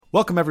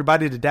Welcome,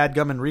 everybody, to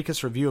Dadgum and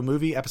Rikus Review a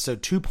Movie,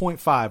 episode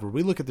 2.5, where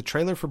we look at the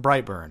trailer for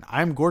Brightburn.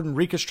 I'm Gordon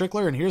Rikus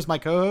Strickler, and here's my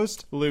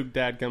co-host, Luke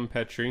Dadgum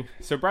Petrie.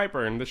 So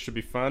Brightburn, this should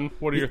be fun.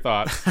 What are your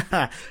thoughts?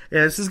 Yeah,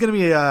 this is gonna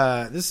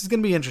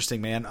be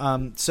interesting,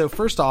 man. So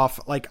first off,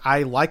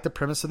 I like the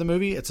premise of the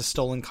movie. It's a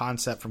stolen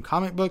concept from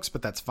comic books,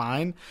 but that's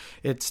fine.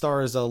 It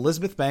stars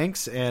Elizabeth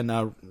Banks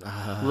and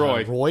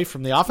Roy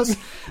from The Office.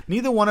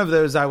 Neither one of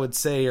those, I would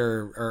say,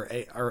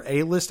 are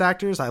A-list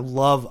actors. I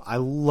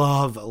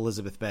love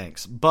Elizabeth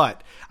Banks, but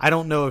I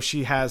don't know if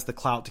she has the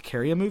clout to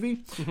carry a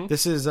movie.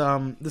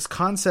 Mm-hmm. This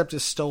concept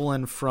is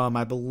stolen from,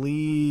 I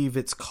believe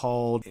it's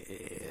called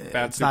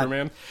Bad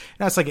Superman.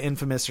 It's like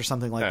Infamous or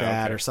something like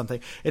that, okay. Or something.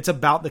 It's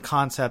about the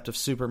concept of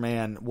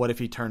Superman. What if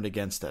he turned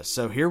against us?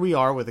 So here we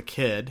are with a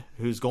kid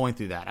who's going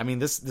through that. I mean,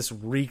 this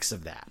reeks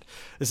of that.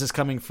 This is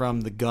coming from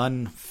the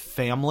Gunn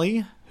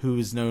family, who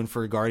is known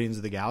for Guardians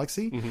of the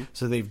Galaxy. Mm-hmm.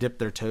 So they've dipped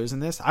their toes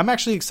in this. I'm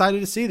actually excited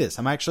to see this.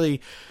 I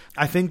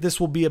think this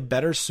will be a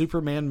better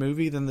Superman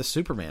movie than the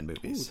Superman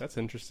movies. Ooh, that's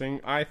interesting.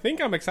 I think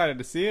I'm excited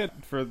to see it.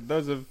 For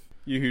those of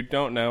you who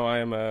don't know, I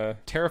am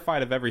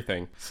terrified of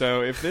everything.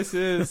 So if this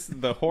is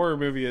the horror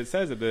movie it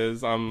says it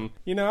is, I'm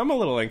a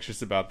little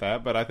anxious about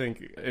that. But I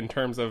think in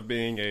terms of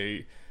being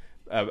an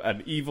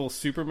evil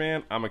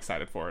Superman, I'm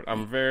excited for it.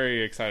 I'm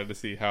very excited to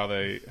see how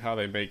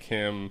they make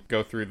him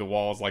go through the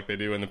walls like they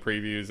do in the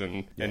previews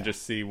and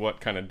just see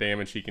what kind of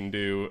damage he can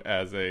do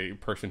as a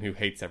person who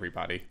hates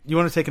everybody. You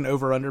want to take an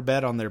over-under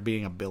bet on there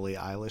being a Billie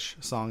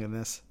Eilish song in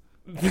this?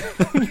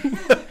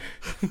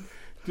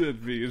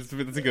 It's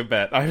a good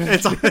bet.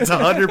 It's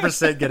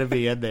 100% going to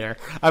be in there.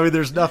 I mean,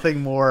 there's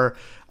nothing more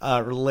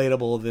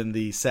relatable than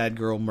the sad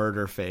girl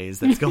murder phase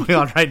that's going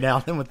on right now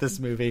than with this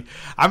movie.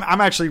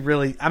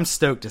 I'm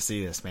stoked to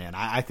see this, man.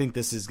 I think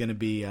this is going to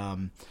be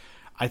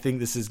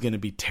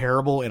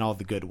terrible in all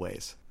the good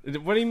ways.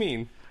 What do you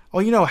mean?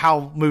 Well, you know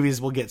how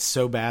movies will get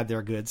so bad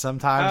they're good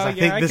sometimes. I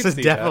think this is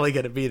definitely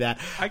going to be that.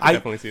 I can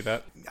definitely see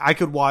that. I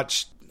could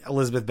watch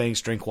Elizabeth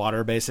Banks drink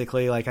water,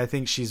 basically. I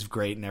think she's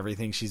great in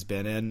everything she's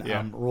been in.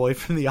 Yeah. Roy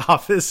from The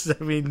Office.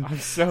 I mean, I'm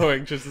so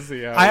anxious to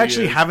see how I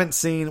actually haven't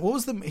seen. What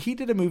was he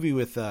did a movie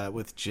with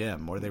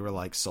Jim where they were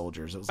like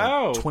soldiers. It was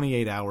like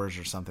 28 Hours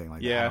or something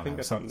like that. Yeah, I think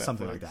that's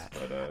something like that.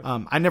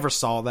 But, I never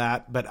saw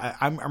that, but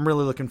I'm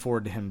really looking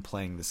forward to him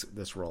playing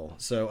this role.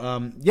 So I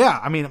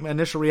mean,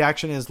 initial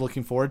reaction is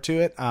looking forward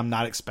to it. I'm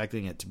not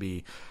expecting it to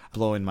be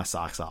blowing my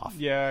socks off.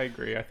 Yeah, I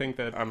agree. I think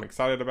that I'm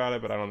excited about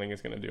it, but I don't think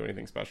it's going to do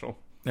anything special.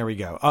 There we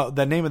go. Oh,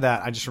 the name of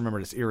that, I just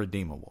remembered, is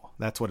Irredeemable.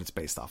 That's what it's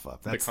based off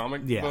of. That's the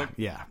comic book? book?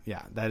 Yeah.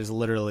 That is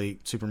literally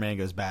Superman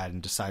goes bad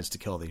and decides to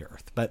kill the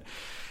Earth. But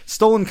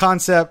stolen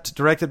concept,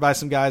 directed by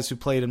some guys who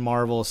played in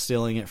Marvel,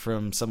 stealing it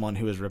from someone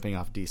who was ripping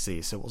off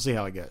DC. So we'll see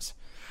how it goes.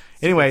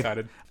 Anyway,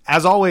 excited.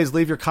 As always,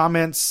 leave your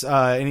comments,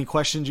 any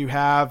questions you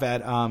have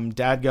at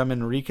Dadgum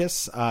and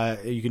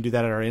Rikus. You can do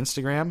that at our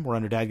Instagram. We're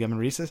under Dadgum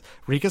and Rikus.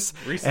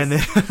 And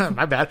then,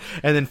 my bad.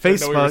 And then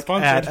Facebook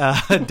at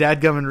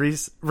Dadgum and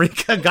Rikus.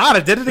 God, I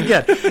did it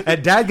again.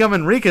 At Dadgum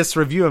and Rikus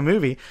Review a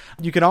Movie.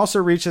 You can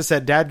also reach us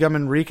at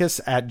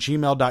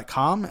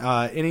dadgumandrikus@gmail.com.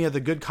 Any of the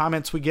good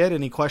comments we get,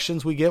 any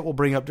questions we get, we'll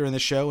bring up during the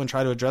show and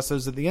try to address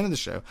those at the end of the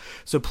show.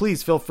 So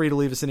please feel free to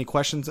leave us any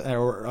questions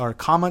or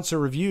comments or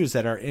reviews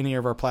that are any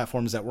of our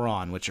platforms that we're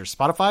on, which are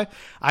Spotify,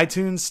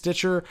 iTunes,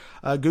 Stitcher,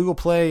 Google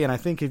Play, and I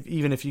think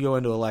even if you go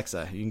into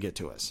Alexa, you can get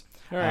to us.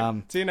 All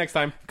right. See you next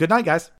time. Good night, guys.